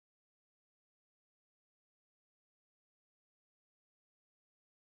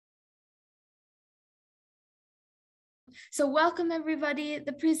So welcome everybody.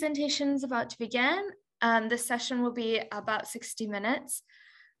 The presentation is about to begin. This session will be about 60 minutes.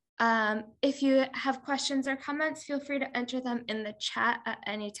 If you have questions or comments, feel free to enter them in the chat at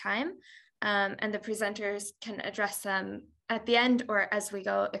any time. And the presenters can address them at the end or as we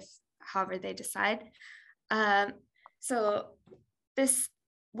go, however they decide. So this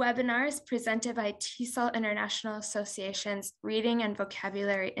webinar is presented by TESOL International Association's Reading and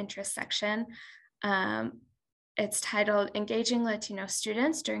Vocabulary Intersection. It's titled Engaging Latino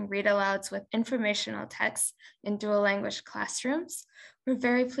Students During Read Alouds with Informational Texts in Dual Language Classrooms. We're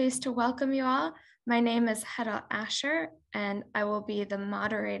very pleased to welcome you all. My name is Hedda Asher, and I will be the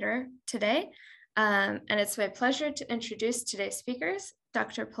moderator today. And it's my pleasure to introduce today's speakers,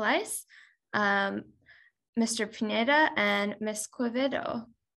 Dr. Pelaez, Mr. Pineda, and Ms. Quevedo.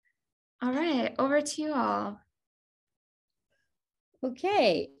 All right, over to you all.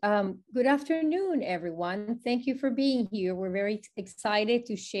 Okay, good afternoon, everyone. Thank you for being here. We're very excited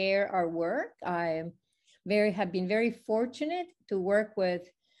to share our work. I have been very fortunate to work with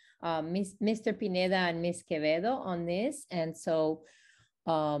Mr. Pineda and Ms. Quevedo on this. And so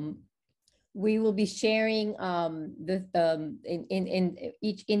we will be sharing in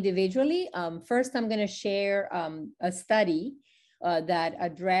each individually. First, I'm gonna share a study that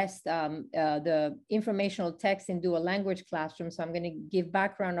addressed the informational text in dual language classrooms. So I'm going to give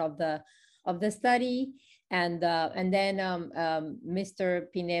background of the study, and then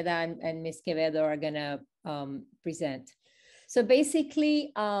Mr. Pineda and Ms. Quevedo are going to present. So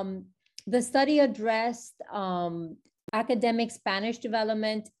basically, the study addressed academic Spanish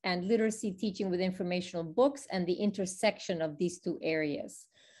development and literacy teaching with informational books and the intersection of these two areas.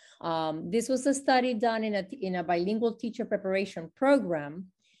 This was a study done in a bilingual teacher preparation program,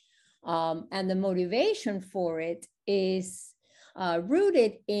 and the motivation for it is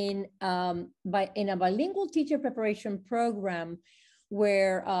rooted in a bilingual teacher preparation program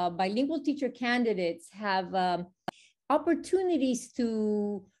where bilingual teacher candidates have opportunities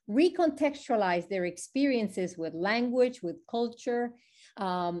to recontextualize their experiences with language, with culture,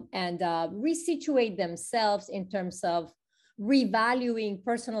 and resituate themselves in terms of revaluing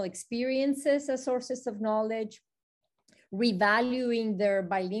personal experiences as sources of knowledge, revaluing their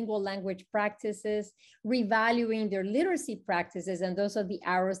bilingual language practices, revaluing their literacy practices, and those are the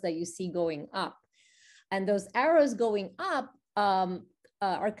arrows that you see going up. And those arrows going up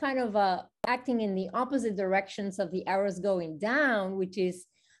are kind of acting in the opposite directions of the arrows going down, which is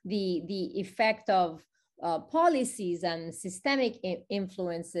the effect of policies and systemic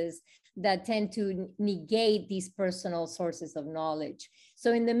influences that tend to negate these personal sources of knowledge.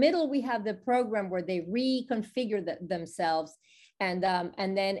 So in the middle, we have the program where they reconfigure themselves and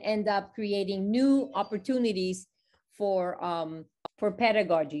then end up creating new opportunities for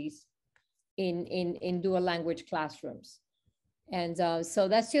pedagogies in dual language classrooms. And so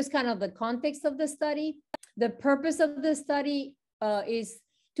that's just kind of the context of the study. The purpose of the study is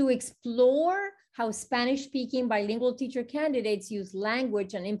to explore how Spanish-speaking bilingual teacher candidates use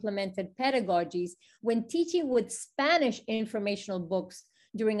language and implemented pedagogies when teaching with Spanish informational books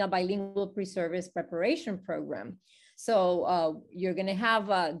during a bilingual pre-service preparation program. So you're gonna have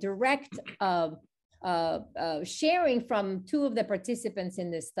a direct sharing from two of the participants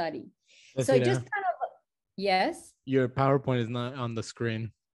in this study. So just kind of, yes? Your PowerPoint is not on the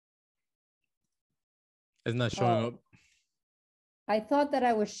screen. It's not showing up. I thought that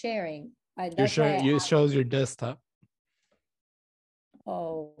I was sharing. It shows your desktop.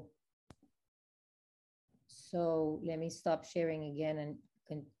 Oh, so let me stop sharing again.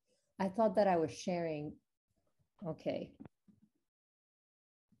 And I thought that I was sharing. Okay.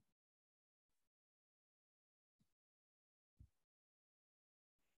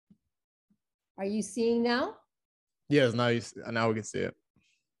 Are you seeing now? Yes, now we can see it.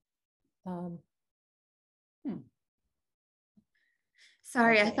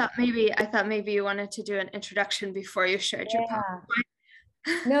 Sorry, I thought maybe you wanted to do an introduction before you shared your PowerPoint.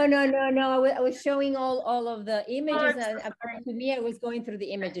 No. I was showing all of the images, and to me, I was going through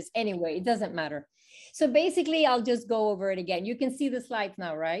the images. Anyway, it doesn't matter. So basically, I'll just go over it again. You can see the slides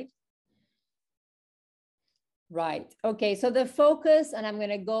now, right? Right. Okay. So the focus, and I'm going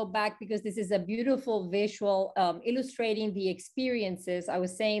to go back because this is a beautiful visual illustrating the experiences. I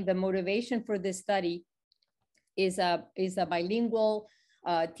was saying the motivation for this study is a bilingual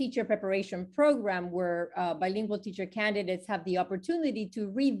teacher preparation program where bilingual teacher candidates have the opportunity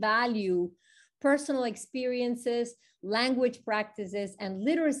to revalue personal experiences, language practices, and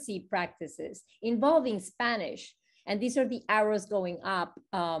literacy practices involving Spanish. And these are the arrows going up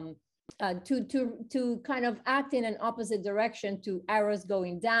to kind of act in an opposite direction to arrows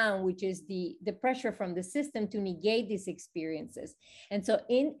going down, which is the pressure from the system to negate these experiences. And so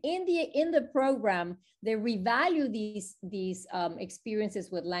in the program, they revalue these experiences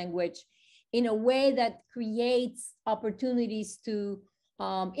with language in a way that creates opportunities to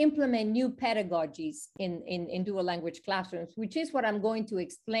implement new pedagogies in dual language classrooms, which is what I'm going to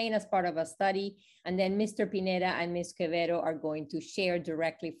explain as part of a study. And then Mr. Pineda and Ms. Quevedo are going to share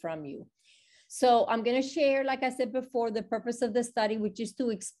directly from you. So I'm going to share, like I said before, the purpose of the study, which is to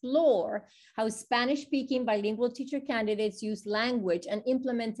explore how Spanish-speaking bilingual teacher candidates use language and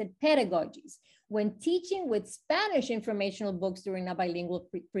implemented pedagogies when teaching with Spanish informational books during a bilingual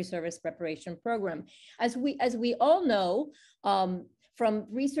pre-service preparation program. As we all know, from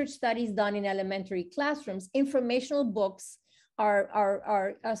research studies done in elementary classrooms, informational books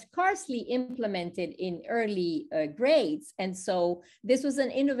are scarcely implemented in early grades. And so this was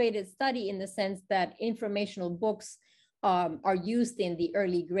an innovative study in the sense that informational books are used in the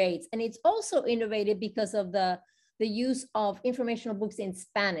early grades. And it's also innovative because of the use of informational books in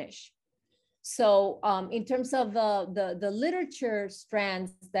Spanish. So in terms of the literature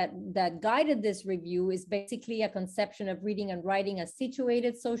strands that guided this review is basically a conception of reading and writing as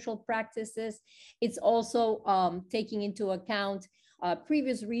situated social practices. It's also taking into account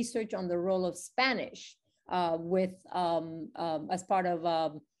previous research on the role of Spanish as part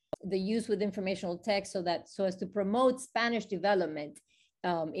of the use with informational text so as to promote Spanish development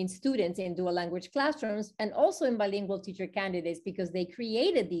in students in dual language classrooms and also in bilingual teacher candidates because they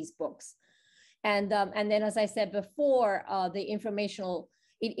created these books. And then, as I said before, the informational,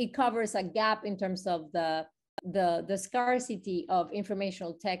 it covers a gap in terms of the scarcity of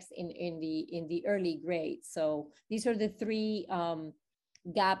informational text in the early grades. So these are the three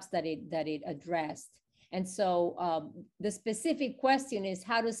gaps that it addressed. And so the specific question is,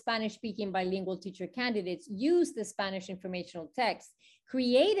 how do Spanish-speaking bilingual teacher candidates use the Spanish informational text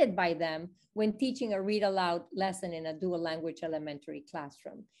created by them when teaching a read-aloud lesson in a dual language elementary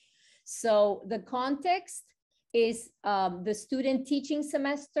classroom? So the context is the student teaching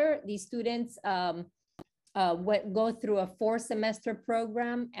semester. These students go through a 4-semester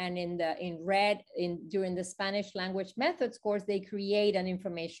program, and during the Spanish language methods course, they create an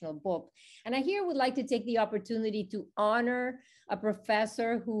informational book. And I here would like to take the opportunity to honor a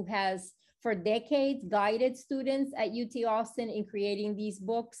professor who has for decades guided students at UT Austin in creating these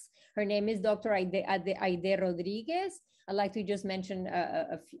books. Her name is Dr. Aide Rodriguez. I'd like to just mention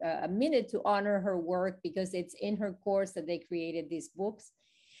a minute to honor her work because it's in her course that they created these books.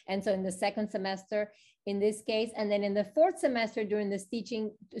 And so in the 2nd semester, in this case, and then in the 4th semester during this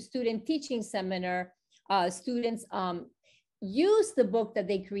student teaching seminar, students use the book that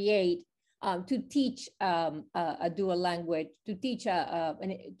they create to teach a dual language, to teach a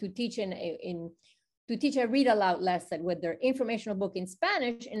read-aloud lesson with their informational book in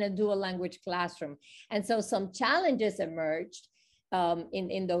Spanish in a dual language classroom. And so some challenges emerged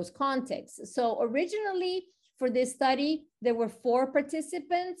in those contexts. So originally for this study, there were 4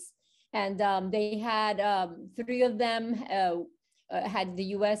 participants, and they had 3 of them had the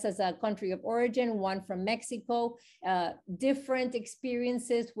US as a country of origin, 1 from Mexico, different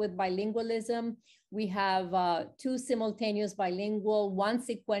experiences with bilingualism. We have 2 simultaneous bilingual, 1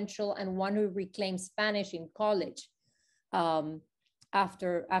 sequential, and 1 who reclaimed Spanish in college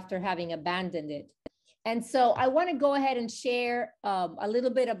after having abandoned it. And so I want to go ahead and share a little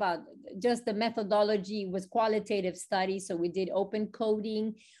bit about just the methodology. It was qualitative study. So we did open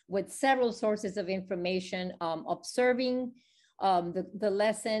coding with several sources of information, observing the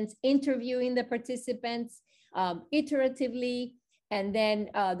lessons, interviewing the participants iteratively, and then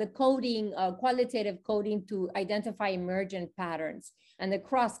the coding, qualitative coding to identify emergent patterns, and the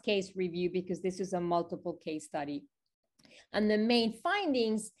cross-case review because this is a multiple case study. And the main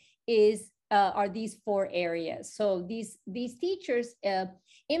findings are these 4 areas. So these teachers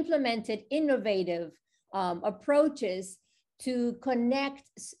implemented innovative approaches to connect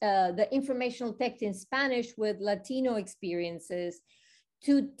the informational text in Spanish with Latino experiences,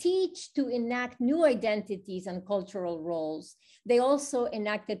 to teach, to enact new identities and cultural roles. They also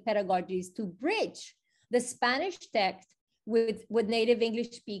enacted pedagogies to bridge the Spanish text with native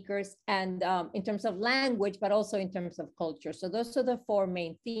English speakers and in terms of language, but also in terms of culture. So those are the 4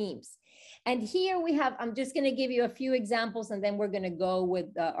 main themes. And here we have, I'm just gonna give you a few examples and then we're gonna go with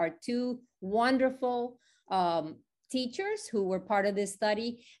our 2 wonderful teachers who were part of this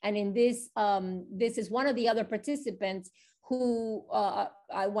study. And in this, this is one of the other participants who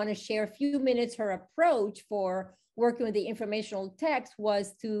I wanna share a few minutes. Her approach for working with the informational text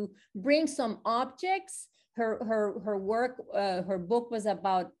was to bring some objects, her work, her book was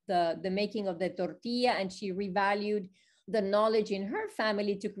about the making of the tortilla, and she revalued the knowledge in her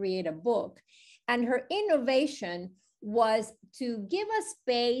family to create a book. And her innovation was to give a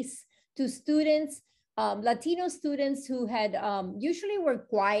space to students, Latino students who had usually were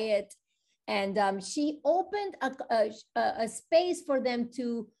quiet, and she opened a space for them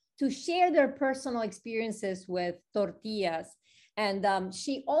to share their personal experiences with tortillas. And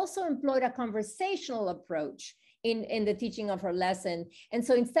she also employed a conversational approach in the teaching of her lesson. And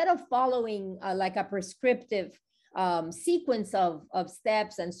so instead of following like a prescriptive sequence of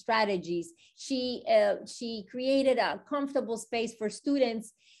steps and strategies, she created a comfortable space for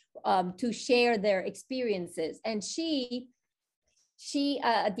students to share their experiences. And she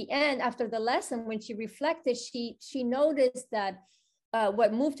at the end, after the lesson, when she reflected, she noticed that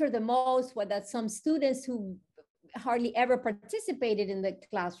what moved her the most was that some students who hardly ever participated in the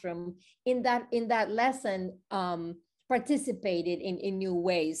classroom in that lesson participated in new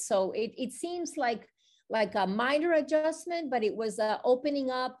ways. So it seems like a minor adjustment, but it was opening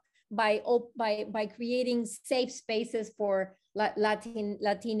up by creating safe spaces for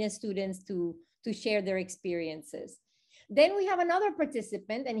Latina students to share their experiences. Then we have another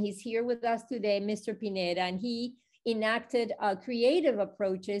participant, and he's here with us today, Mr. Pineda, and he enacted creative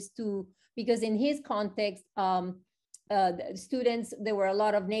approaches because in his context, students, there were a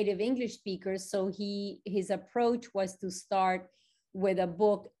lot of native English speakers, so his approach was to start with a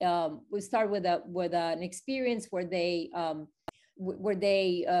book. We start with an experience where they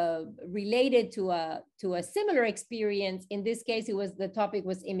related to a similar experience. In this case, the topic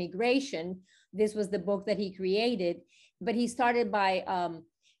was immigration. This was the book that he created, but he started by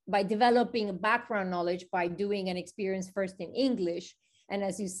developing background knowledge by doing an experience first in English, and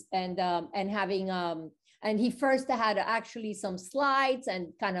he first had actually some slides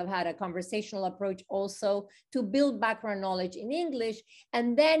and kind of had a conversational approach also to build background knowledge in English.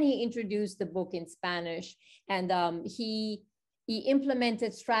 And then he introduced the book in Spanish, and he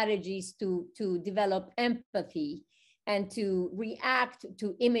implemented strategies to develop empathy and to react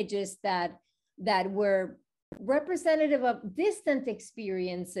to images that were representative of distant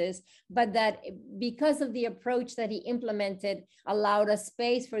experiences, but that because of the approach that he implemented, allowed a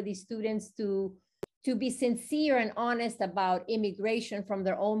space for these students to be sincere and honest about immigration from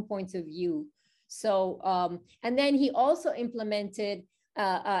their own points of view. So, and then he also implemented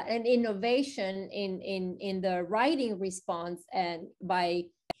an innovation in the writing response, and by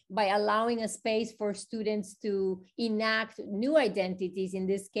allowing a space for students to enact new identities, in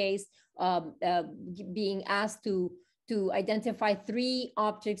this case, being asked to identify 3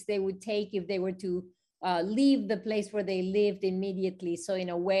 objects they would take if they were to leave the place where they lived immediately. So in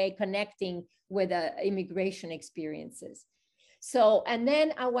a way, connecting with immigration experiences. So, and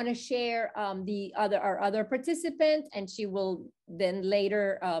then I want to share our other participant, and she will then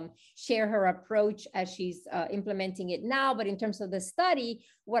later share her approach as she's implementing it now. But in terms of the study,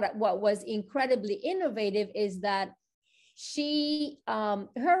 what was incredibly innovative is that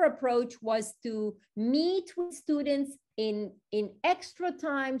her approach was to meet with students in extra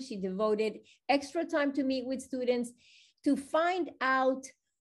time. She devoted extra time to meet with students to find out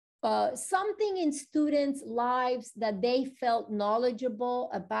something in students' lives that they felt knowledgeable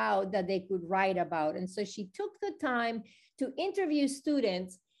about, that they could write about. And so she took the time to interview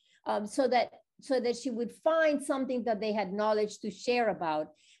students so that she would find something that they had knowledge to share about.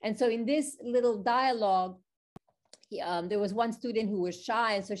 And so in this little dialogue, there was one student who was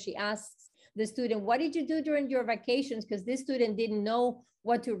shy, and so she asks the student, "What did you do during your vacations?" Because this student didn't know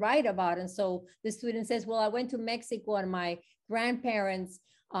what to write about. And so the student says, "Well, I went to Mexico, and my grandparents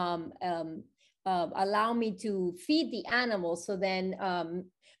allow me to feed the animals." So then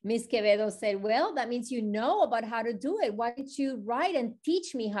Ms. Quevedo said, "Well, that means you know about how to do it. Why don't you write and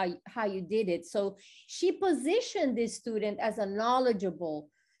teach me how you did it?" So she positioned this student as a knowledgeable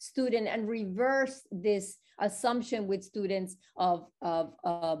student and reversed this assumption with students of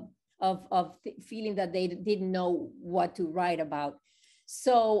feeling that they didn't know what to write about.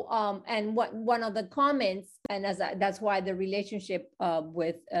 So, and one of the comments, and that's why the relationship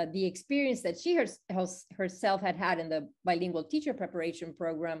with the experience that she herself had in the bilingual teacher preparation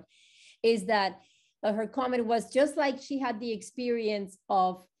program, is that her comment was, just like she had the experience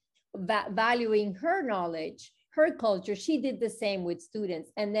of valuing her knowledge, her culture, she did the same with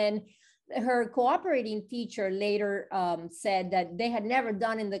students. And then her cooperating teacher later said that they had never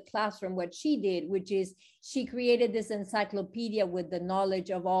done in the classroom what she did, which is she created this encyclopedia with the knowledge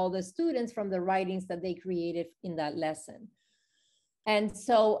of all the students from the writings that they created in that lesson. And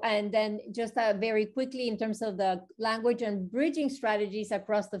so, and then just very quickly, in terms of the language and bridging strategies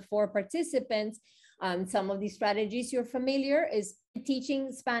across the 4 participants, Some of these strategies you're familiar is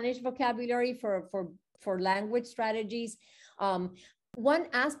teaching Spanish vocabulary for language strategies. One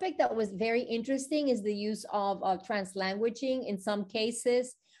aspect that was very interesting is the use of translanguaging. In some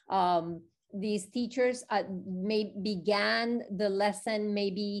cases, these teachers began the lesson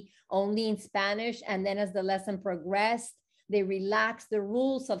maybe only in Spanish, and then as the lesson progressed, they relaxed the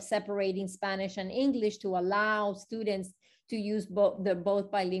rules of separating Spanish and English to allow students to use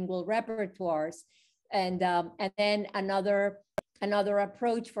both bilingual repertoires. And then another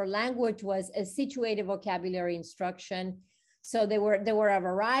approach for language was a situated vocabulary instruction. So there were a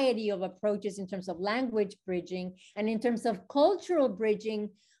variety of approaches in terms of language bridging, and in terms of cultural bridging,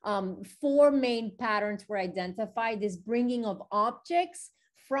 4 main patterns were identified: this bringing of objects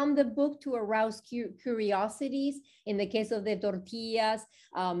from the book to arouse curiosities. In the case of the tortillas,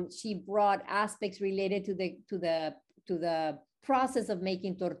 she brought aspects related to the process of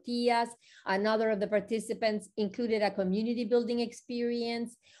making tortillas. Another of the participants included a community building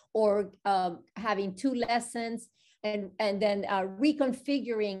experience, or having 2 lessons, and then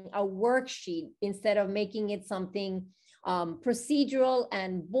reconfiguring a worksheet instead of making it something procedural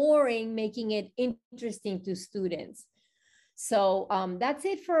and boring, making it interesting to students. So that's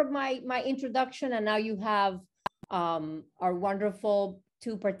it for my introduction. And now you have our wonderful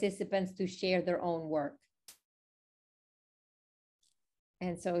 2 participants to share their own work.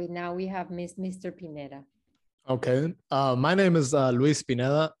 And so now we have Mr. Pineda. Okay, my name is Luis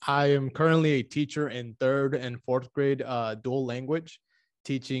Pineda. I am currently a teacher in 3rd and 4th grade dual language,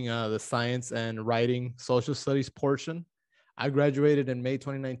 teaching the science and writing social studies portion. I graduated in May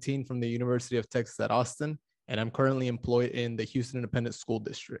 2019 from the University of Texas at Austin, and I'm currently employed in the Houston Independent School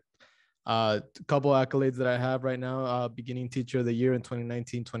District. A couple accolades that I have right now: beginning teacher of the year in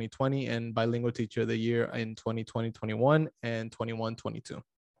 2019-2020, and bilingual teacher of the year in 2020-21 and 21-22.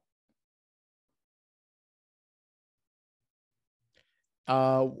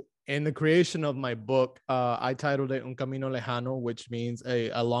 In the creation of my book, I titled it Un Camino Lejano, which means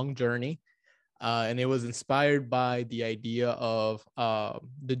a long journey. And it was inspired by the idea of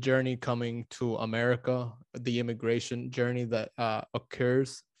the journey coming to America, the immigration journey that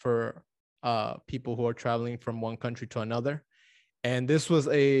occurs for people who are traveling from one country to another. And this was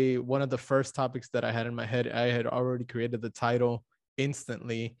one of the first topics that I had in my head. I had already created the title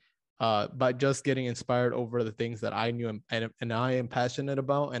instantly by just getting inspired over the things that I knew and I am passionate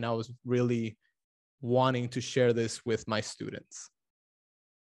about. And I was really wanting to share this with my students.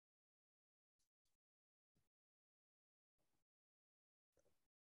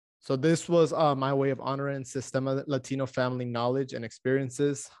 So this was my way of honoring Sistema Latino family knowledge and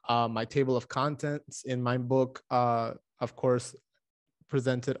experiences. My table of contents in my book, of course,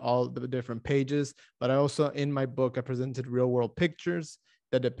 presented all the different pages, but I also, in my book, I presented real world pictures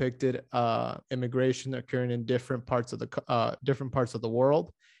that depicted immigration occurring in different parts of the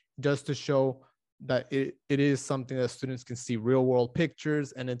world, just to show that it is something that students can see real world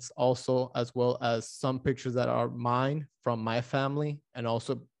pictures. And it's also, as well as some pictures that are mine from my family, and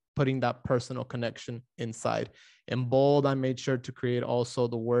also putting that personal connection inside. In bold, I made sure to create also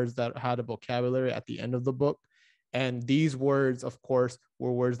the words that had a vocabulary at the end of the book. And these words, of course,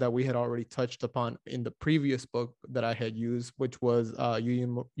 were words that we had already touched upon in the previous book that I had used, which was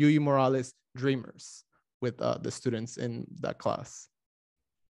Yuyi Morales' Dreamers, with the students in that class.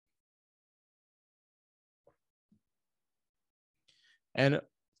 And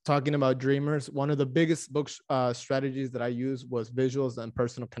talking about Dreamers, one of the biggest book strategies that I used was visuals and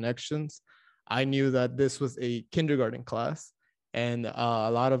personal connections. I knew that this was a kindergarten class, and a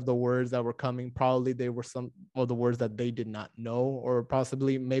lot of the words that were coming, probably they were some of the words that they did not know, or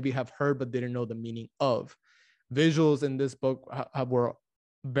possibly maybe have heard but didn't know the meaning of. Visuals in this book were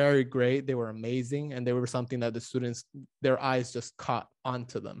very great. They were amazing, and they were something that the students, their eyes just caught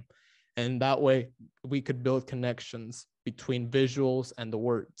onto them. And that way we could build connections between visuals and the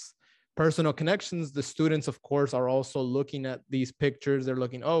words. Personal connections, the students, of course, are also looking at these pictures. They're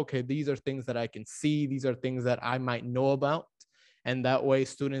looking, oh, okay, these are things that I can see. These are things that I might know about. And that way,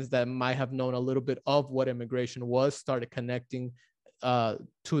 students that might have known a little bit of what immigration was started connecting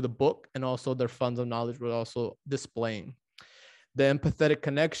to the book, and also their funds of knowledge were also displaying. The empathetic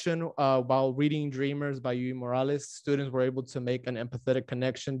connection, while reading Dreamers by Yuyi Morales, students were able to make an empathetic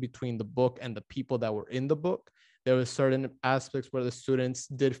connection between the book and the people that were in the book. There were certain aspects where the students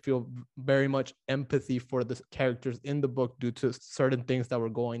did feel very much empathy for the characters in the book due to certain things that were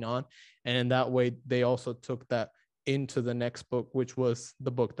going on. And in that way, they also took that into the next book, which was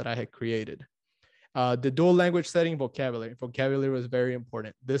the book that I had created. The dual language setting, vocabulary. Vocabulary was very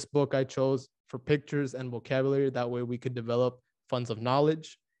important. This book I chose for pictures and vocabulary. That way we could develop funds of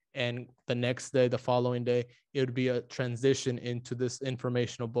knowledge And the next day, the following day, it would be a transition into this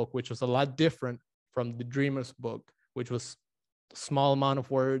informational book, which was a lot different from the Dreamers book, which was a small amount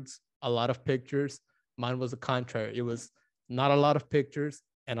of words, a lot of pictures. Mine was the contrary. It was not a lot of pictures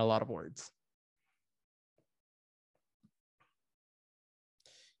and a lot of words.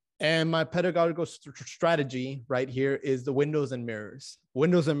 And my pedagogical strategy right here is the windows and mirrors.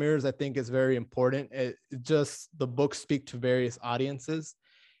 Windows and mirrors, I think, is very important. The books speak to various audiences.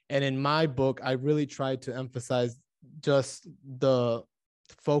 And in my book, I really tried to emphasize just the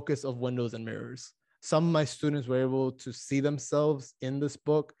focus of windows and mirrors. Some of my students were able to see themselves in this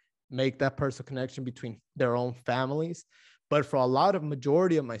book, make that personal connection between their own families. But for a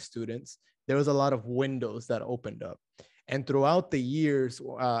majority of my students, there was a lot of windows that opened up. And throughout the years,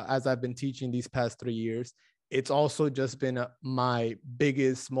 as I've been teaching these past 3 years, it's also just been my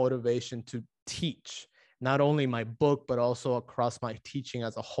biggest motivation to teach, not only my book, but also across my teaching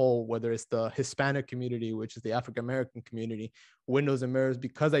as a whole, whether it's the Hispanic community, which is the African-American community, windows and mirrors.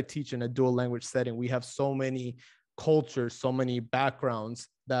 Because I teach in a dual language setting, we have so many cultures, so many backgrounds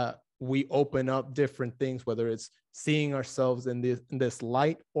that we open up different things, whether it's seeing ourselves in this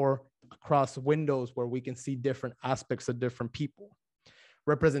light or across windows where we can see different aspects of different people.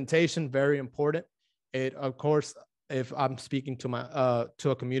 Representation, very important. It, of course, if I'm speaking to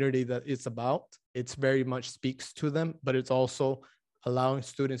a community that it's about, it's very much speaks to them, but it's also allowing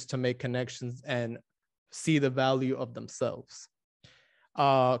students to make connections and see the value of themselves.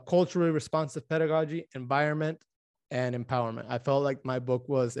 Culturally responsive pedagogy, environment, and empowerment. I felt like my book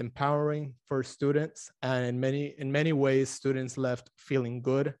was empowering for students, and in many ways, students left feeling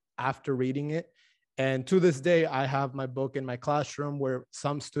good after reading it. And to this day, I have my book in my classroom where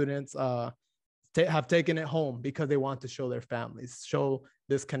some students have taken it home because they want to show their families, show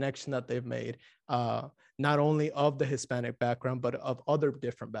this connection that they've made, not only of the Hispanic background, but of other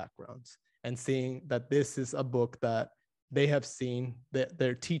different backgrounds, and seeing that this is a book that they have seen, that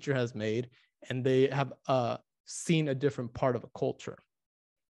their teacher has made, and they have seen a different part of a culture.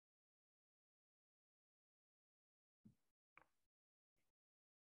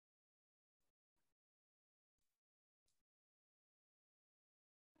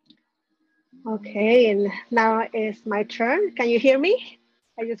 Okay, and now it's my turn. Can you hear me?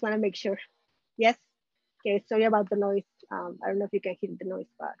 I just want to make sure. Yes? Okay, sorry about the noise. I don't know if you can hear the noise,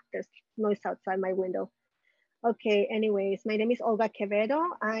 but there's noise outside my window. Okay, anyways, my name is Olga Quevedo.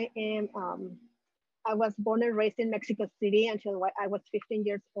 I was born and raised in Mexico City until I was 15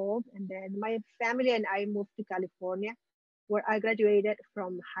 years old. And then my family and I moved to California, where I graduated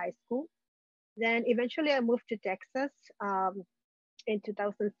from high school. Then eventually I moved to Texas in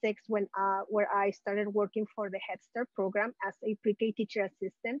 2006 where I started working for the Head Start program as a pre-K teacher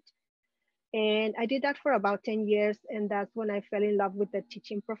assistant. And I did that for about 10 years. And that's when I fell in love with the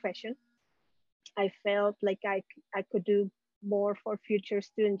teaching profession. I felt like I could do more for future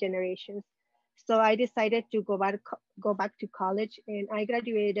student generations. So I decided to go back to college, and I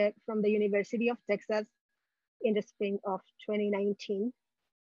graduated from the University of Texas in the spring of 2019.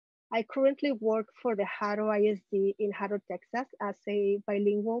 I currently work for the Haro ISD in Haro, Texas as a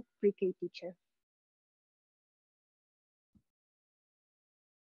bilingual pre-K teacher.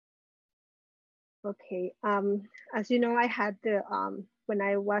 Okay, as you know, I had when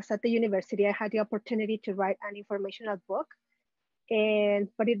I was at the university, I had the opportunity to write an informational book.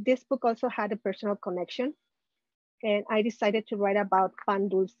 This book also had a personal connection. And I decided to write about pan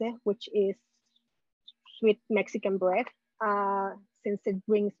dulce, which is sweet Mexican bread, since it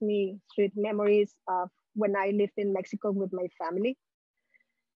brings me sweet memories of when I lived in Mexico with my family.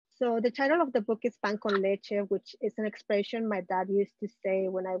 So the title of the book is pan con leche, which is an expression my dad used to say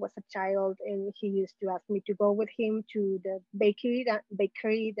when I was a child, and he used to ask me to go with him to the bakery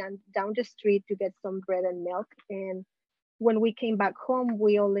down the street to get some bread and milk. And when we came back home,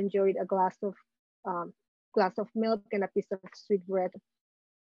 we all enjoyed a glass of milk and a piece of sweet bread.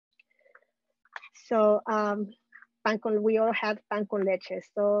 So we all had pan con leche.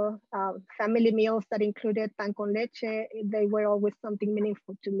 So family meals that included pan con leche, they were always something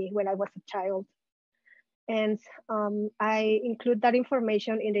meaningful to me when I was a child. And I include that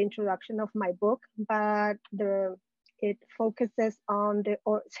information in the introduction of my book, but it focuses on the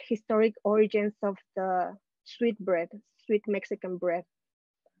historic origins of the sweet Mexican bread.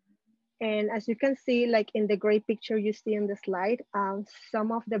 And as you can see, like in the gray picture you see in the slide,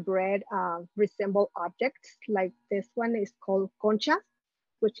 some of the bread resemble objects. Like this one is called concha,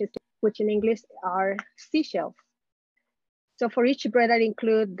 which in English are seashells. So for each bread, I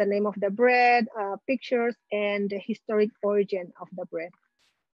include the name of the bread, pictures, and the historic origin of the bread.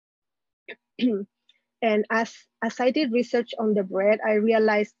 And as I did research on the bread, I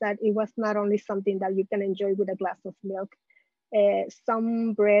realized that it was not only something that you can enjoy with a glass of milk.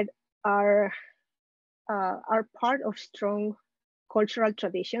 Some bread are part of strong cultural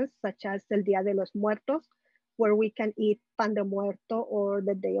traditions, such as el Día de los Muertos, where we can eat pan de muerto, or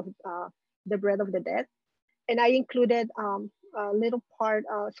the day of the bread of the dead. And I included a little part,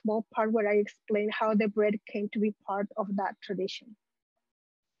 a small part, where I explain how the bread came to be part of that tradition.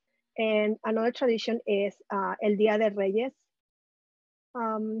 And another tradition is el Día de Reyes,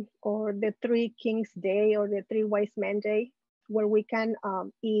 or the Three Kings Day, or the Three Wise Men Day, where we can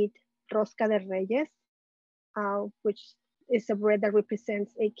eat rosca de reyes, which is a bread that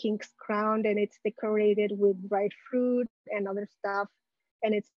represents a king's crown, and it's decorated with dried fruit and other stuff,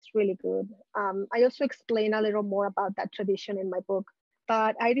 and it's really good. I also explain a little more about that tradition in my book,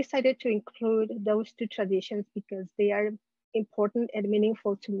 but I decided to include those two traditions because they are important and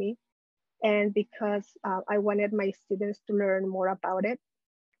meaningful to me, and because I wanted my students to learn more about it,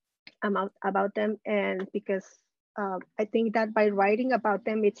 about them, and because I think that by writing about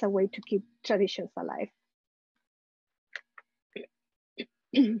them, it's a way to keep traditions alive.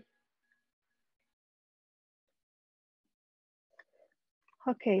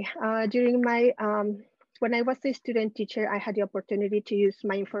 Okay, during my, when I was a student teacher, I had the opportunity to use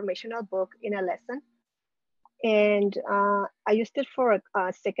my informational book in a lesson. And I used it for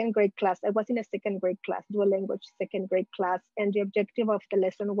a second grade class. I was in a second grade class, dual language second grade class. And the objective of the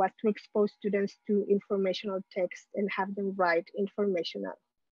lesson was to expose students to informational text and have them write informational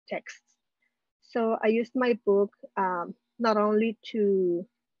texts. So I used my book not only to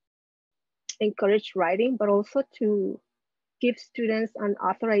encourage writing, but also to give students an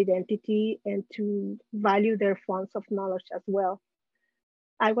author identity and to value their fonts of knowledge as well.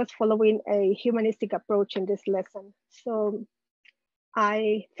 I was following a humanistic approach in this lesson. So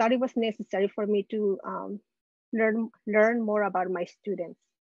I thought it was necessary for me to learn more about my students.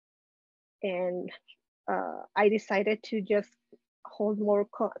 And I decided to just hold more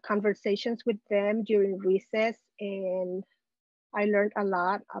conversations with them during recess, and I learned a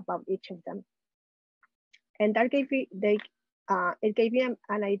lot about each of them. And that gave me, it gave me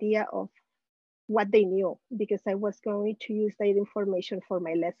an idea of what they knew, because I was going to use that information for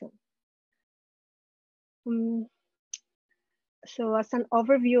my lesson. So as an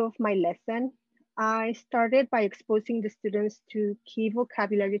overview of my lesson, I started by exposing the students to key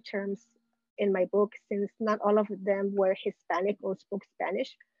vocabulary terms in my book, since not all of them were Hispanic or spoke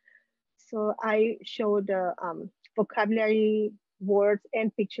Spanish. So I showed vocabulary, words,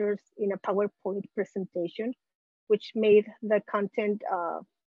 and pictures in a PowerPoint presentation, which made the content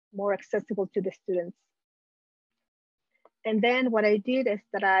more accessible to the students. And then what I did is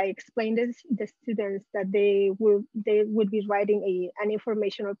that I explained to the students that they would be writing an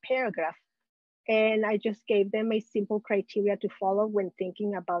informational paragraph. And I just gave them a simple criteria to follow when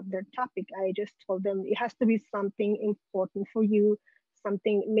thinking about their topic. I just told them it has to be something important for you,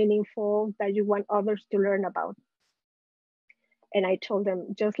 something meaningful that you want others to learn about. And I told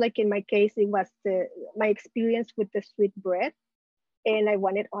them, just like in my case, it was my experience with the sweet bread, and I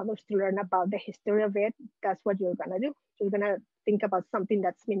wanted others to learn about the history of it. That's what you're gonna do. You're gonna think about something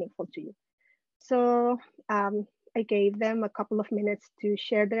that's meaningful to you. So I gave them a couple of minutes to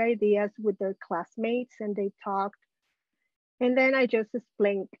share their ideas with their classmates, and they talked. And then I just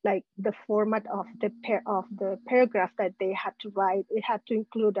explained like the format of the paragraph that they had to write. It had to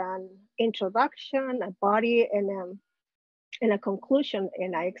include an introduction, a body, and a conclusion.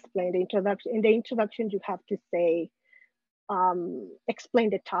 And I explained the introduction. In the introduction, you have to say, explain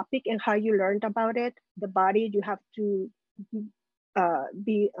the topic and how you learned about it. The body, you have to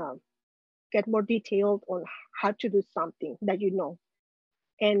get more detailed on how to do something that you know.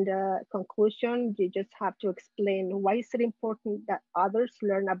 And conclusion, you just have to explain why is it important that others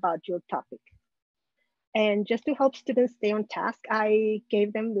learn about your topic. And just to help students stay on task, I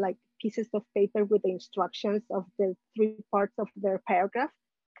gave them like pieces of paper with the instructions of the 3 parts of their paragraph.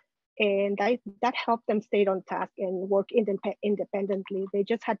 And that helped them stay on task and work independently. They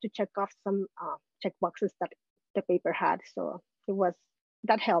just had to check off some check boxes that the paper had. So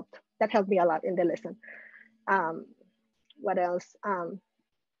that helped me a lot in the lesson. What else?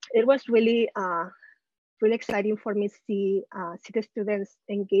 It was really exciting for me to see the students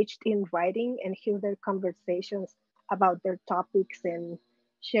engaged in writing and hear their conversations about their topics and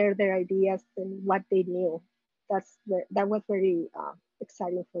share their ideas and what they knew. That was very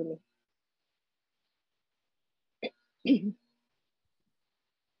exciting for me.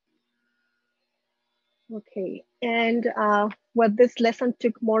 Okay, and well, this lesson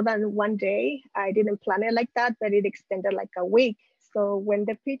took more than 1 day. I didn't plan it like that, but it extended like a week. So when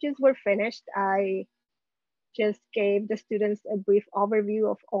the pages were finished, I just gave the students a brief overview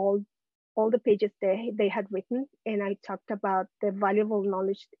of all the pages they had written, and I talked about the valuable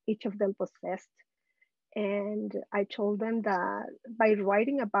knowledge each of them possessed. And I told them that by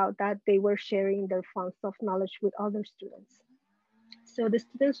writing about that, they were sharing their funds of knowledge with other students. So the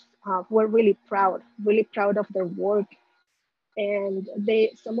students were really proud of their work, and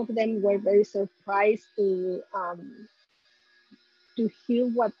some of them were very surprised to hear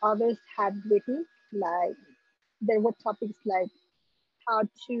what others had written. Like there were topics like how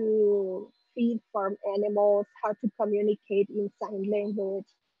to feed farm animals, how to communicate in sign language,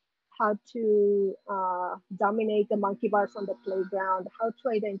 how to dominate the monkey bars on the playground, how to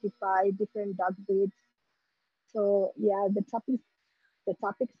identify different dog breeds. So yeah, the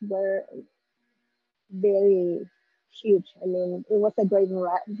topics were very huge. I mean, it was a great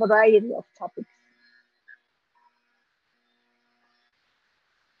variety of topics.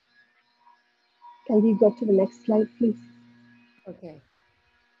 Can you go to the next slide, please? Okay.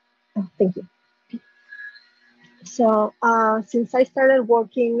 Oh, thank you. So since I started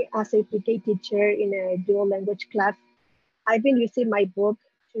working as a pre-K teacher in a dual language class, I've been using my book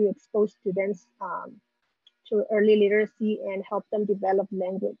to expose students to early literacy and help them develop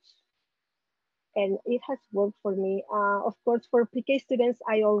language. And it has worked for me. Of course, for pre-K students,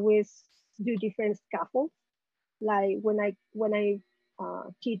 I always do different scaffolds. Like when I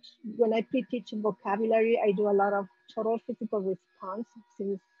pre-teach vocabulary, I do a lot of total physical response,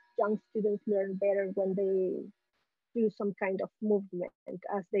 since young students learn better when they do some kind of movement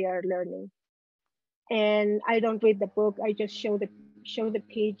as they are learning. And I don't read the book. I just show the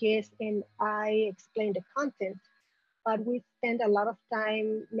pages and I explain the content. But we spend a lot of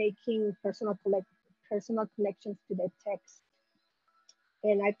time making personal connections to the text.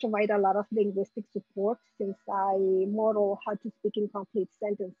 And I provide a lot of linguistic support, since I model how to speak in complete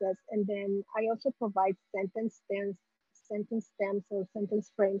sentences. And then I also provide sentence stems or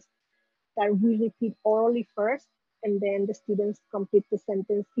sentence frames that we repeat orally first, and then the students complete the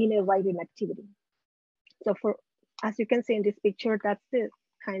sentence in a writing activity. So as you can see in this picture, that's the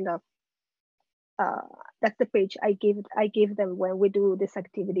kind of uh, that's the page I give them when we do this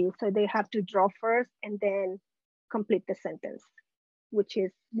activity. So they have to draw first and then complete the sentence, which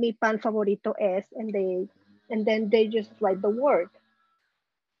is mi pan favorito es, and then they just write the word,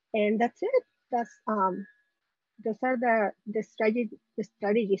 and that's it. That's those are the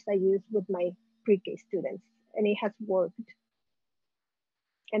strategies I use with my pre-K students, and it has worked.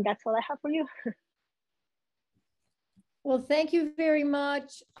 And that's all I have for you. Well, thank you very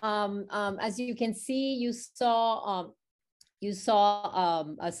much. As you can see, you saw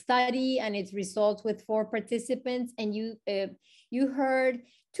a study and its results with 4 participants, and you heard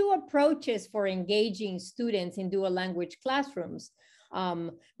 2 approaches for engaging students in dual language classrooms.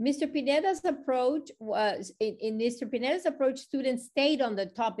 Mr. Pineda's approach was, in Mr. Pineda's approach, students stayed on the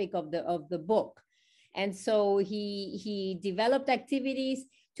topic of the book. And so he developed activities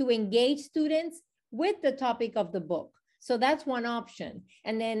to engage students with the topic of the book. So that's one option.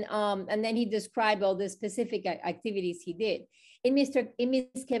 And then he described all the specific activities he did. In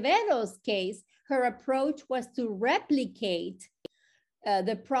Ms. Quevedo's case, her approach was to replicate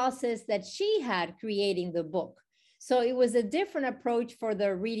the process that she had creating the book. So it was a different approach for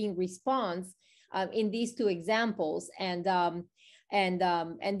the reading response in these 2 examples. And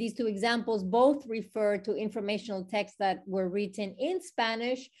these 2 examples both refer to informational texts that were written in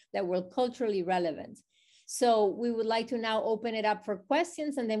Spanish that were culturally relevant. So we would like to now open it up for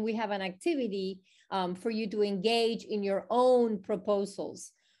questions, and then we have an activity for you to engage in your own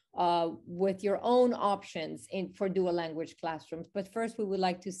proposals with your own options for dual language classrooms. But first, we would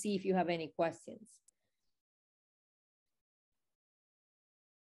like to see if you have any questions.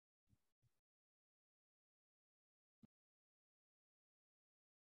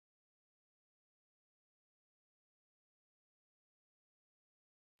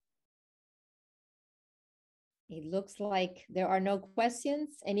 It looks like there are no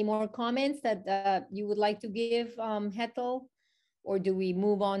questions. Any more comments that you would like to give, Hetal? Or do we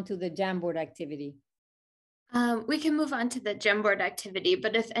move on to the Jamboard activity? We can move on to the Jamboard activity,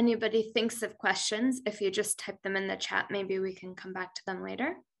 but if anybody thinks of questions, if you just type them in the chat, maybe we can come back to them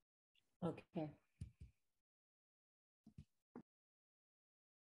later. Okay.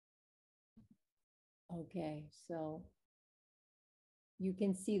 Okay, so you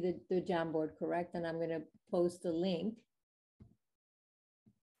can see the Jamboard, correct? And I'm going to post a link.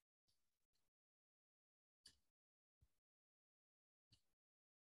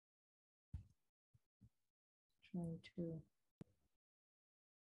 I'm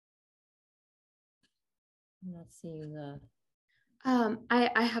not seeing the,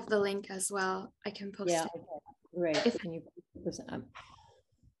 I have the link as well. I can post Yeah, it. okay. Great. If, Can you put this? I'm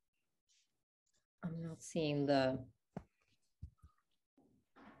not seeing the.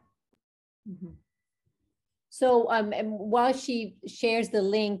 Mhm. So and while she shares the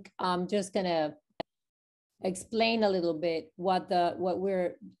link, I'm just gonna explain a little bit what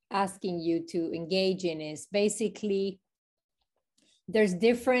we're asking you to engage in is basically there's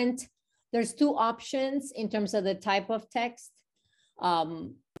two options in terms of the type of text.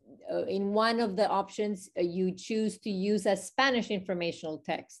 In one of the options, you choose to use a Spanish informational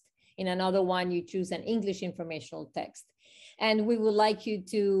text. In another one, you choose an English informational text. And we would like you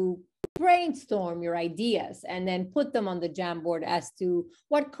to brainstorm your ideas and then put them on the Jamboard as to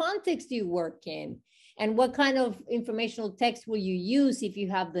what context you work in and what kind of informational text will you use if you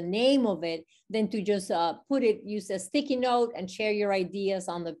have the name of it, then to just use a sticky note and share your ideas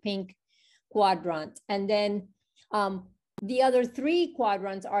on the pink quadrant. And then the other three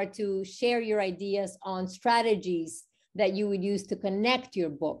quadrants are to share your ideas on strategies that you would use to connect your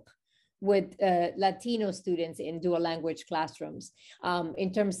book with Latino students in dual language classrooms,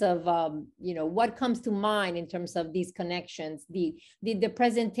 in terms of, what comes to mind in terms of these connections. Did the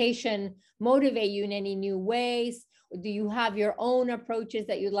presentation motivate you in any new ways? Do you have your own approaches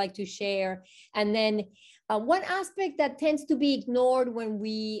that you'd like to share? And then one aspect that tends to be ignored when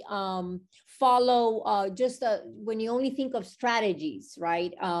we follow when you only think of strategies,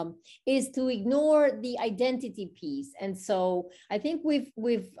 right, is to ignore the identity piece. And so I think we've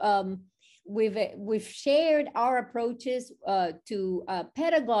shared our approaches to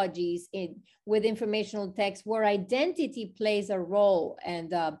pedagogies with informational text where identity plays a role.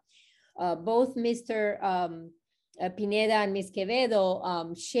 And both Mr. Pineda and Ms.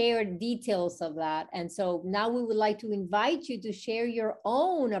 Quevedo shared details of that. And so now we would like to invite you to share your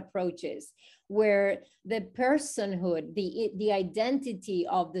own approaches where the personhood, the identity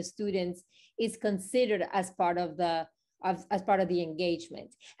of the students is considered as part of the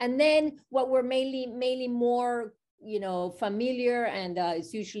engagement. And then what we're mainly more familiar and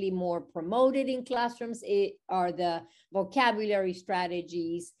it's usually more promoted in classrooms are the vocabulary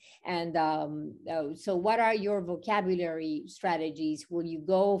strategies. And so what are your vocabulary strategies? Will you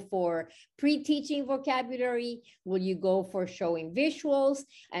go for pre-teaching vocabulary? Will you go for showing visuals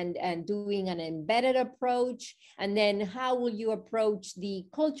and doing an embedded approach? And then how will you approach the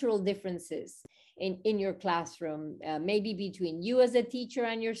cultural differences in your classroom, maybe between you as a teacher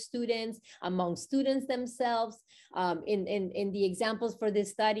and your students, among students themselves? In the examples for this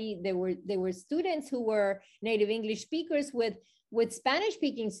study, there were students who were native English speakers with Spanish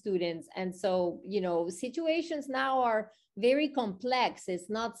speaking students. And so, situations now are very complex. It's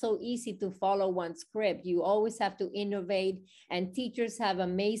not so easy to follow one script. You always have to innovate, and teachers have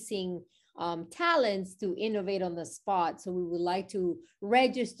amazing talents to innovate on the spot. So we would like to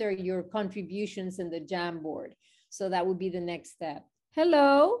register your contributions in the Jamboard. So that would be the next step.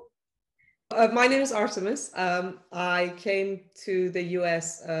 Hello. My name is Artemis. I came to the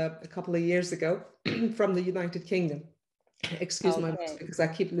US a couple of years ago from the United Kingdom. Excuse my voice because I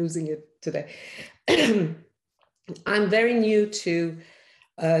keep losing it today. I'm very new to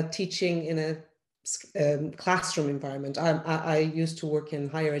teaching in a classroom environment. I used to work in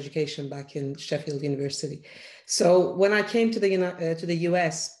higher education back in Sheffield University. So when I came to the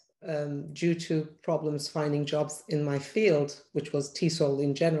US, due to problems finding jobs in my field, which was TESOL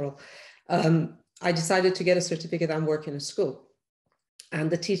in general, I decided to get a certificate and work in a school. And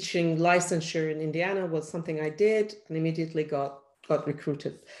the teaching licensure in Indiana was something I did and immediately got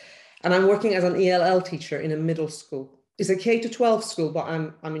recruited. And I'm working as an ELL teacher in a middle school. It's a K-12 school, but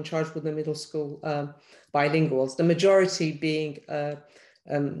I'm in charge with the middle school bilinguals, the majority being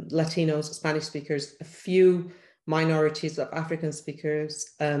Latinos, Spanish speakers, a few minorities of African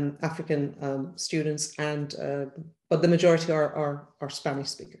speakers, African students, and but the majority are Spanish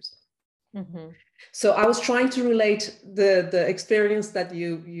speakers. Mm-hmm. So I was trying to relate the experience that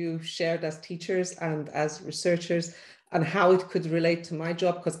you shared as teachers and as researchers and how it could relate to my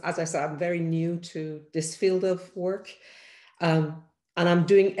job, because as I said, I'm very new to this field of work. And I'm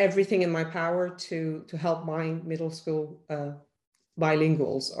doing everything in my power to help my middle school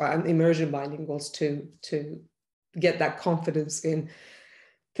bilinguals and immersion bilinguals to get that confidence in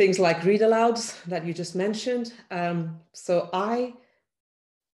things like read alouds that you just mentioned. So I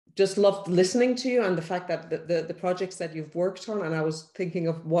just loved listening to you and the fact that the projects that you've worked on, and I was thinking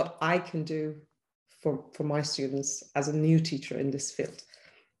of what I can do for my students as a new teacher in this field.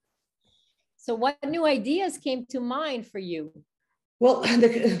 So what new ideas came to mind for you? Well,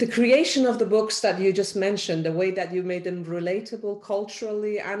 the creation of the books that you just mentioned, the way that you made them relatable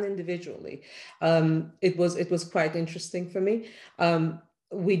culturally and individually, it was quite interesting for me.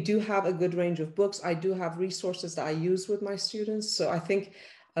 We do have a good range of books. I do have resources that I use with my students. So I think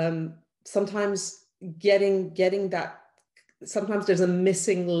sometimes getting that, sometimes there's a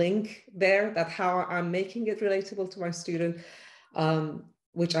missing link there, that how I'm making it relatable to my student,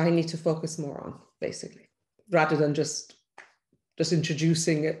 which I need to focus more on, basically, rather than just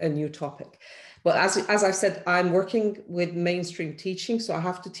introducing a new topic. But as I said, I'm working with mainstream teaching, so I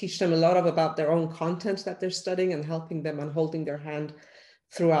have to teach them a lot about their own content that they're studying and helping them and holding their hand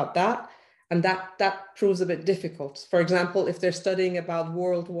throughout that. And that proves a bit difficult. For example, if they're studying about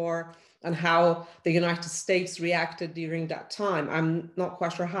World War and how the United States reacted during that time, I'm not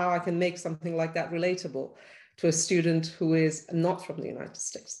quite sure how I can make something like that relatable to a student who is not from the United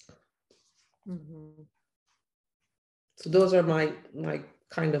States. Mm-hmm. So those are my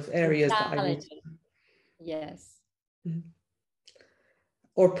kind of areas that I need. Yes. Mm-hmm.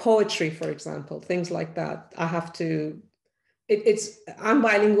 Or poetry, for example, things like that. I have to. I'm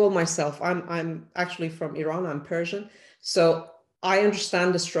bilingual myself. I'm actually from Iran. I'm Persian, so I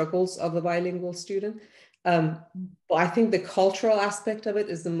understand the struggles of a bilingual student. But I think the cultural aspect of it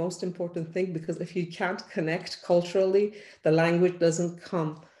is the most important thing, because if you can't connect culturally, the language doesn't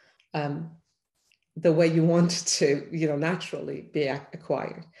come the way you want it to, naturally be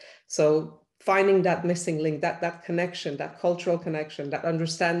acquired. So finding that missing link, that connection, that cultural connection, that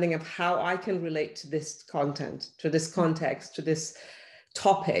understanding of how I can relate to this content, to this context, to this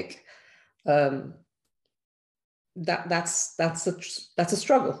topic, that's a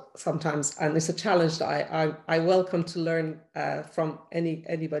struggle sometimes, and it's a challenge that I welcome to learn from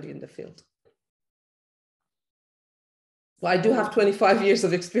anybody in the field. Well, I do have 25 years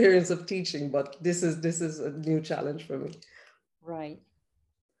of experience of teaching, but this is a new challenge for me. Right.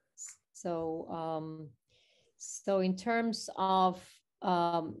 So, so in terms of,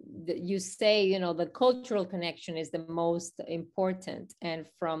 you say, the cultural connection is the most important, and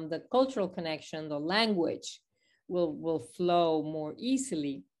from the cultural connection, the language will flow more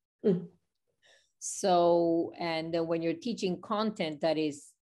easily. Mm. So, and when you're teaching content that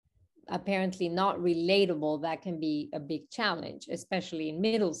is apparently not relatable, that can be a big challenge, especially in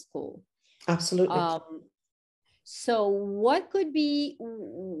middle school. Absolutely. So what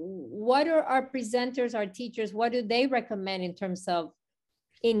are our presenters, our teachers, what do they recommend in terms of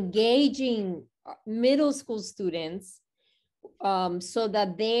engaging middle school students so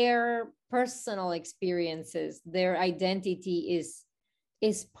that their personal experiences, their identity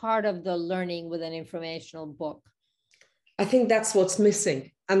is part of the learning with an informational book? I think that's what's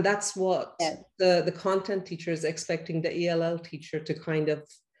missing. And that's what Yes. the content teacher is expecting the ELL teacher to kind of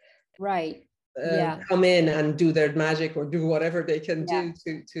come in and do their magic, or do whatever they can do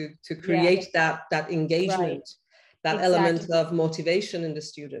to create that engagement, that element of motivation in the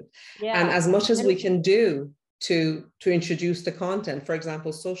student. And as much as we can do to introduce the content, for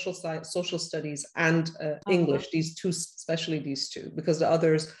example, social studies and English, these two, especially these two, because the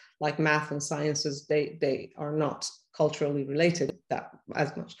others like math and sciences, they are not culturally related that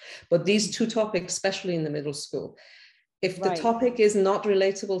as much. But these two topics, especially in the middle school, if the topic is not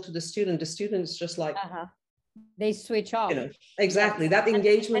relatable to the student is just like, they switch off. Exactly. That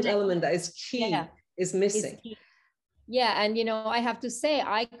engagement element that is key is missing. Yeah, and I have to say,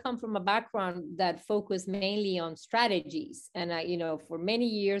 I come from a background that focused mainly on strategies, and I, for many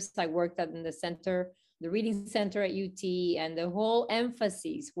years I worked in the center, the reading center at UT, and the whole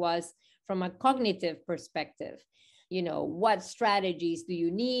emphasis was from a cognitive perspective. What strategies do you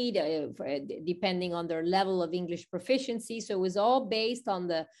need depending on their level of English proficiency? So it was all based on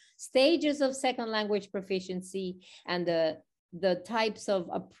the stages of second language proficiency and the types of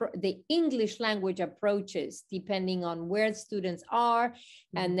the English language approaches, depending on where students are,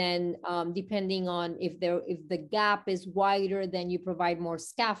 and then depending on if the gap is wider, then you provide more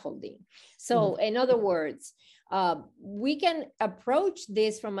scaffolding. So in other words, we can approach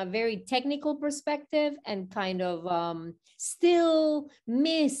this from a very technical perspective and kind of still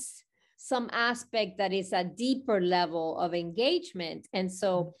miss some aspect that is a deeper level of engagement. And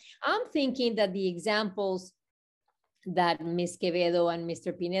so I'm thinking that the examples that Ms. Quevedo and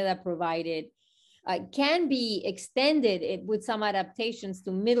Mr. Pineda provided can be extended with some adaptations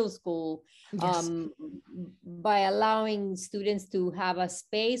to middle school, by allowing students to have a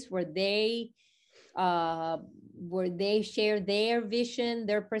space where they share their vision,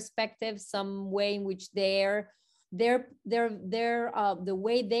 their perspective, some way in which the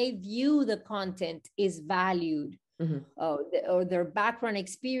way they view the content is valued. Or their background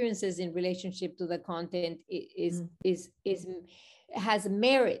experiences in relationship to the content is has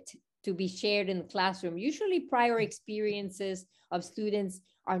merit to be shared in the classroom. Usually prior experiences of students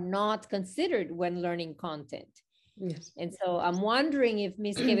are not considered when learning content. Yes. And so I'm wondering if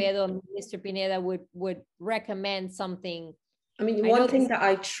Ms. Quevedo and Mr. Pineda would recommend something. I mean, one thing that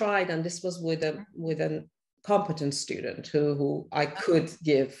I tried, and this was with a competent student who I could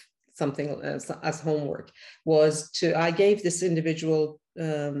give something as homework, was I gave this individual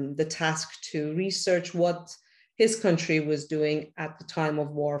the task to research what his country was doing at the time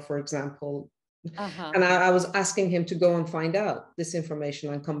of war, for example. And I was asking him to go and find out this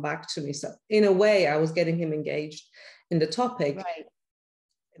information and come back to me. So in a way, I was getting him engaged in the topic, right,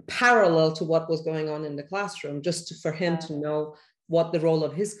 parallel to what was going on in the classroom, just for him to know what the role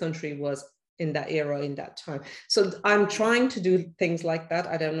of his country was in that era, in that time. So I'm trying to do things like that.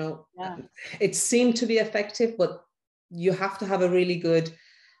 I don't know. Yeah. It seemed to be effective, but you have to have a really good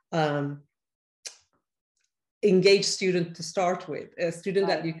engaged student to start with, a student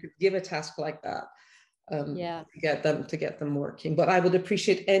that you could give a task like that to get them working. But I would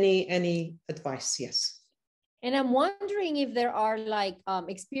appreciate any advice. Yes. And I'm wondering if there are like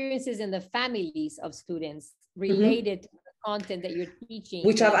experiences in the families of students related to the content that you're teaching.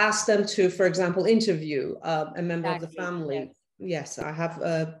 Which I've asked them to, for example, interview a member of the family. Yes, I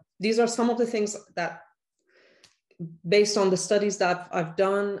have. These are some of the things that, based on the studies that I've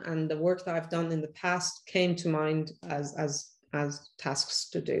done and the work that I've done in the past, came to mind as tasks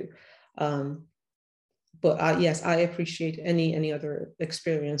to do. But yes, I appreciate any other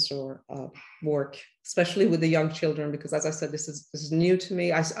experience or work, especially with the young children, because as I said, this is new to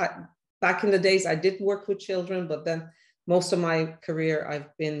me. I back in the days, I did work with children, but then most of my career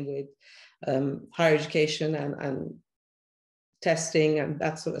I've been with higher education and testing and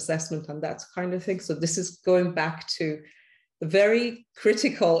that sort of assessment and that kind of thing. So this is going back to a very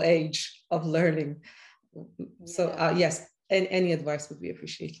critical age of learning. So yes, any advice would be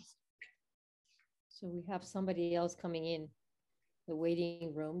appreciated. So we have somebody else coming in the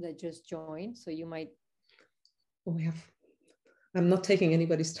waiting room that just joined. So you might. I'm not taking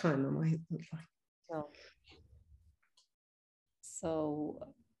anybody's time, am I? No.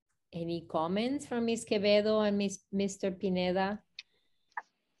 So any comments from Ms. Quevedo and Mr. Pineda?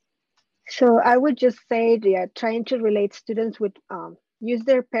 So I would just say, trying to relate students with, use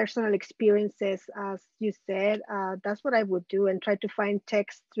their personal experiences, as you said, that's what I would do, and try to find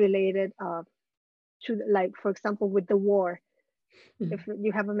text related to, like, for example, with the war. If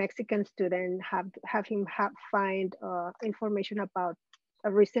you have a Mexican student, have him find information about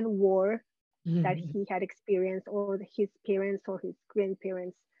a recent war that he had experienced, or his parents or his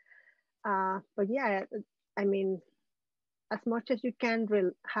grandparents. But yeah, I mean, as much as you can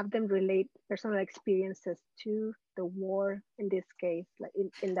have them relate personal experiences to the war in this case, like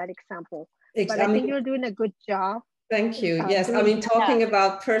in that example. But I think you're doing a good job. Thank you. Yes, I mean, talking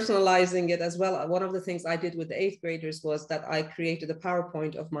about personalizing it as well, one of the things I did with the 8th graders was that I created a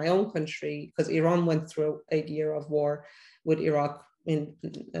PowerPoint of my own country, because Iran went through 8 years of war with Iraq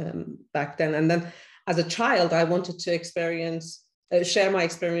back then. And then as a child, I wanted to share my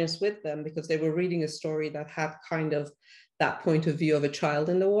experience with them, because they were reading a story that had kind of that point of view of a child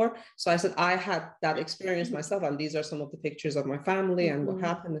in the war. So I said, I had that experience myself, and these are some of the pictures of my family and what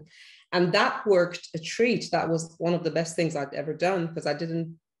happened. And that worked a treat. That was one of the best things I'd ever done, because I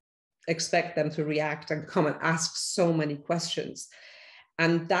didn't expect them to react and come and ask so many questions.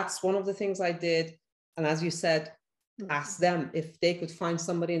 And that's one of the things I did. And as you said, ask them if they could find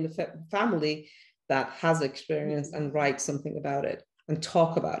somebody in the family that has experience and write something about it and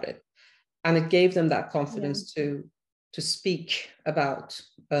talk about it. And it gave them that confidence to speak about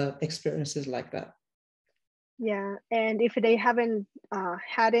experiences like that. Yeah, and if they haven't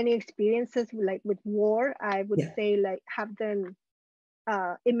had any experiences like with war, I would say, like, have them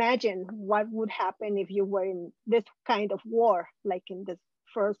imagine what would happen if you were in this kind of war, like in the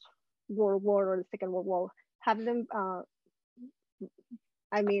First World War or the Second World War. Have them,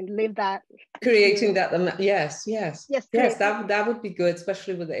 live that. Creating that, yes, that would be good,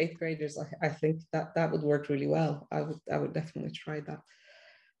 especially with the 8th graders. I think that would work really well. I would definitely try that,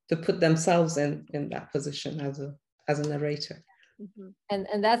 to put themselves in that position as a narrator.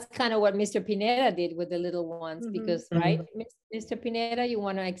 And that's kind of what Mr. Pineda did with the little ones, because right, Mr. Pineda, you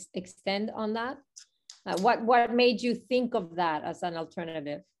want to extend on that? What made you think of that as an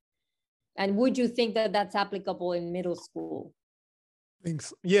alternative? And would you think that that's applicable in middle school?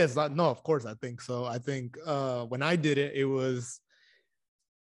 Yes, no, of course I think so. I think when I did it, it was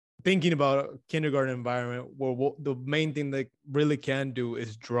thinking about a kindergarten environment where the main thing they really can do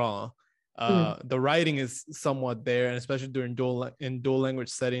is draw. The writing is somewhat there, and especially during dual language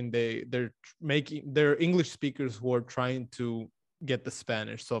setting, they're English speakers who are trying to get the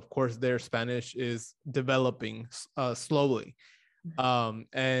Spanish. So of course their Spanish is developing slowly.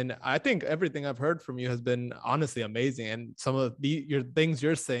 And I think everything I've heard from you has been honestly amazing. And some of your things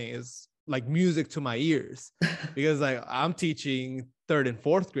you're saying is like music to my ears, because like I'm teaching 3rd and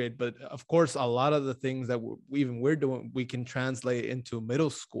 4th grade, but of course a lot of the things that we're doing, we can translate into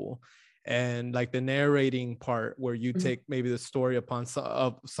middle school. And like the narrating part where you take maybe the story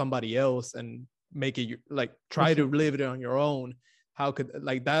of somebody else and make it like try to live it on your own. How could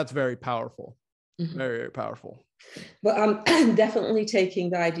like that's very powerful. Very, very powerful. But I'm definitely taking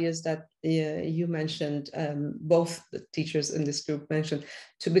the ideas that you mentioned, both the teachers in this group mentioned,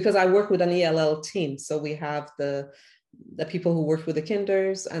 because I work with an ELL team. So we have the people who work with the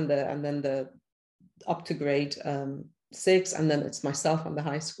kinders and then the up to grade 6, and then it's myself and the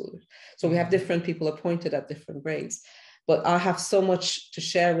high schoolers. So we have different people appointed at different grades. But I have so much to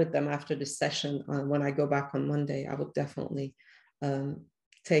share with them after this session. When I go back on Monday, I will definitely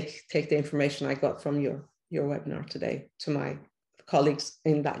take the information I got from your webinar today to my colleagues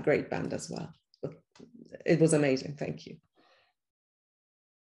in that grade band as well. It was amazing. Thank you.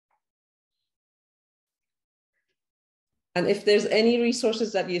 And if there's any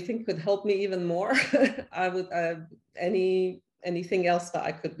resources that you think could help me even more, I would, anything else that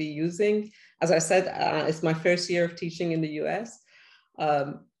I could be using. As I said, it's my first year of teaching in the US.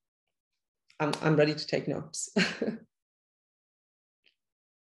 I'm ready to take notes.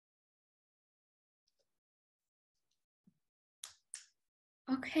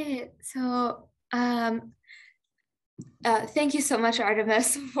 Okay, so thank you so much,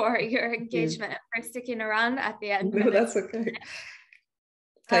 Artemis, for your engagement and for sticking around at the end. No, that's okay.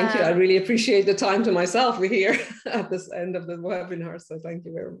 Thank you. I really appreciate the time to myself here at this end of the webinar. So thank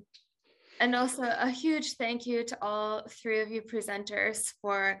you very much. And also a huge thank you to all 3 of you presenters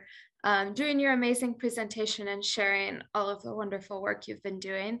for doing your amazing presentation and sharing all of the wonderful work you've been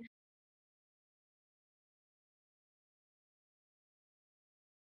doing.